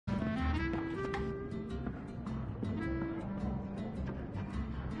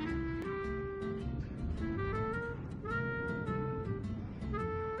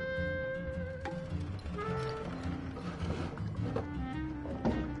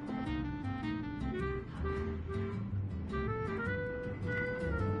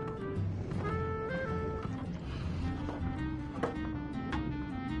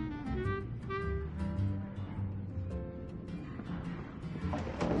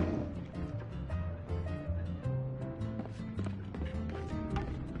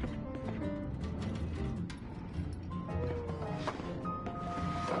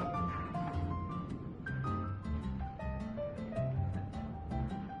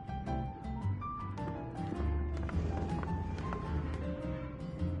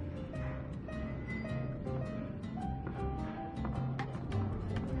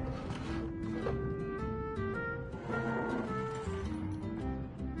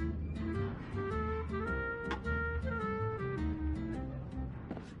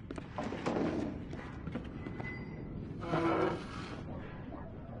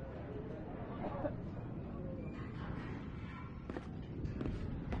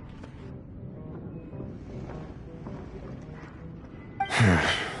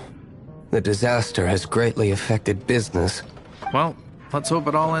The disaster has greatly affected business. Well, let's hope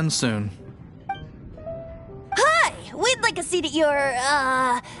it all ends soon. Hi! We'd like a seat at your,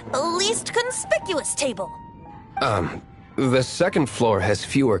 least conspicuous table. The second floor has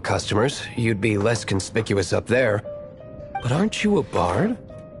fewer customers. You'd be less conspicuous up there. But aren't you a bard?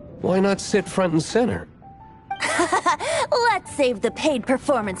 Why not sit front and center? Let's save the paid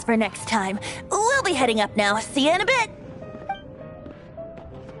performance for next time. We'll be heading up now. See you in a bit.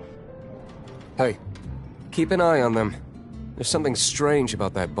 Hey, keep an eye on them. There's something strange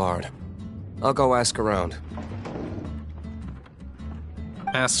about that bard. I'll go ask around.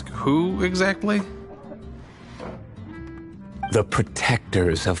 Ask who exactly? The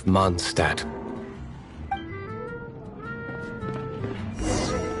protectors of Mondstadt.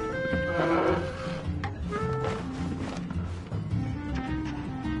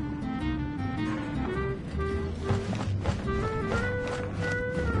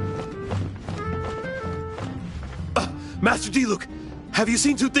 Master Diluc, have you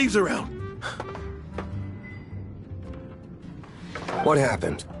seen two thieves around? What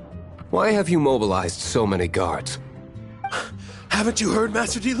happened? Why have you mobilized so many guards? Haven't you heard,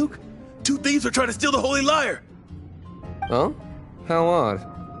 Master Diluc? Two thieves are trying to steal the Holy Lyre! Huh? How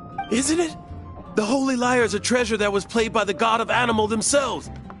odd. Isn't it? The Holy Lyre is a treasure that was played by the god of animal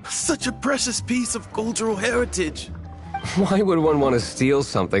themselves. Such a precious piece of cultural heritage. Why would one want to steal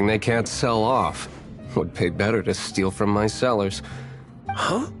something they can't sell off? Would pay better to steal from my sellers.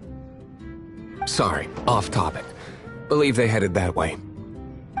 Huh? Sorry, off topic. Believe they headed that way.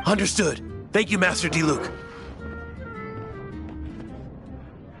 Understood. Thank you, Master Diluc.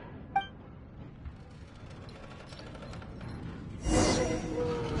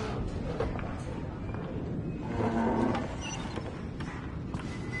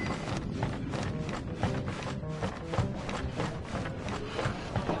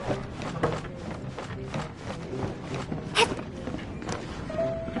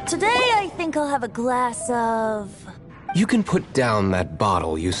 Today, I think I'll have a glass of... You can put down that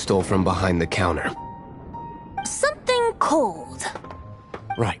bottle you stole from behind the counter. something cold.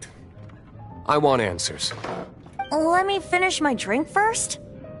 Right. I want answers. Let me finish my drink first.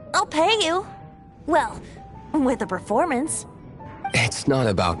 I'll pay you. Well, with a performance. It's not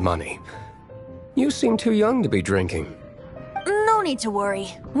about money. You seem too young to be drinking. No need to worry.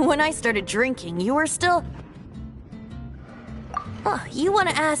 When I started drinking, you were still... Oh, you want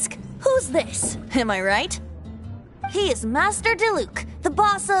to ask, who's this? Am I right? He is Master Diluc, the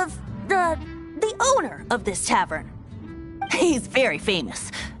boss of... the owner of this tavern. He's very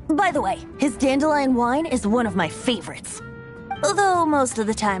famous. By the way, his dandelion wine is one of my favorites. Although most of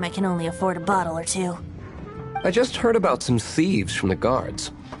the time I can only afford a bottle or two. I just heard about some thieves from the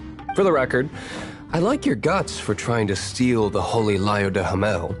guards. For the record, I like your guts for trying to steal the Holy Lyre de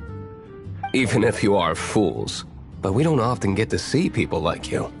Hamel. Even if you are fools. But we don't often get to see people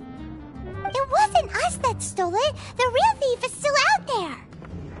like you. It wasn't us that stole it. The real thief is still out there.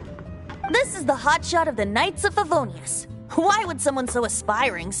 This is the hotshot of the Knights of Favonius. Why would someone so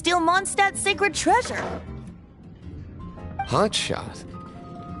aspiring steal Mondstadt's sacred treasure? Hotshot?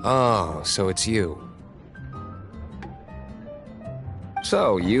 Oh, so it's you.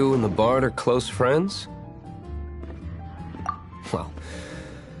 So, you and the bard are close friends? Well,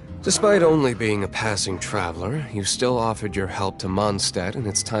 despite only being a passing traveler, you still offered your help to Mondstadt in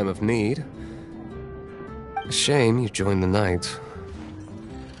its time of need. A shame you joined the Knights.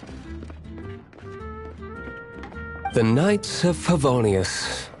 The Knights of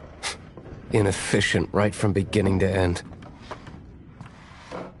Favonius. Inefficient right from beginning to end.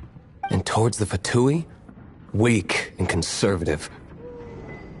 And towards the Fatui, weak and conservative.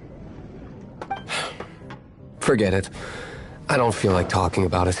 Forget it. I don't feel like talking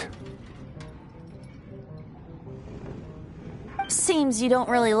about it. Seems you don't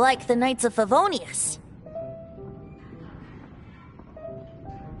really like the Knights of Favonius.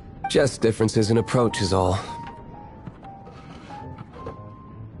 Just differences in approach is all.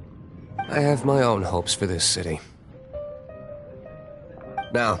 I have my own hopes for this city.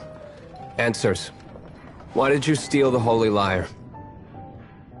 Now, answers. Why did you steal the Holy Lyre?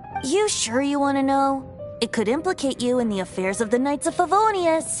 You sure you want to know? It could implicate you in the affairs of the Knights of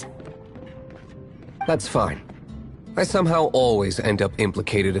Favonius. That's fine. I somehow always end up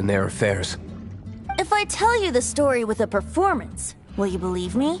implicated in their affairs. If I tell you the story with a performance, will you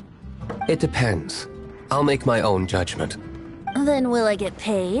believe me? It depends. I'll make my own judgment. Then will I get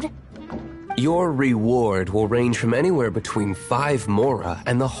paid? Your reward will range from anywhere between 5 Mora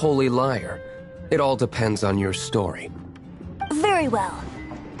and the Holy Lyre. It all depends on your story. Very well.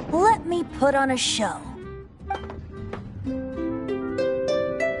 Let me put on a show.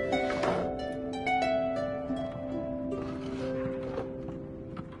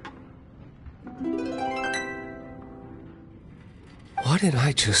 What did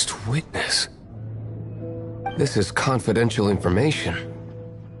I just witness? This is confidential information.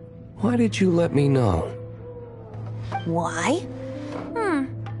 Why did you let me know? Why?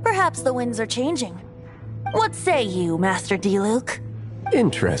 Perhaps the winds are changing. What say you, Master Diluc?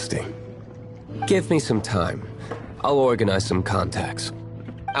 Interesting. Give me some time. I'll organize some contacts.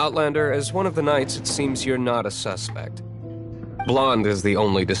 Outlander, as one of the knights, it seems you're not a suspect. Blonde is the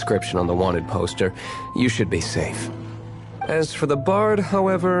only description on the wanted poster. You should be safe. As for the bard,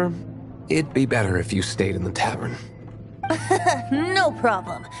 however, it'd be better if you stayed in the tavern. No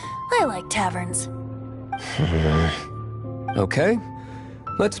problem. I like taverns. Okay.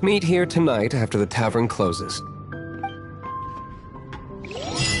 Let's meet here tonight after the tavern closes.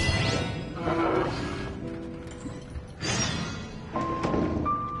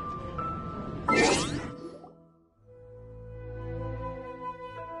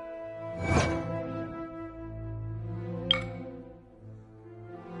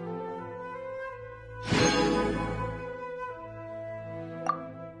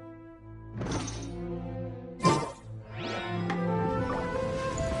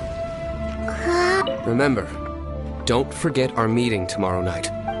 Remember, don't forget our meeting tomorrow night.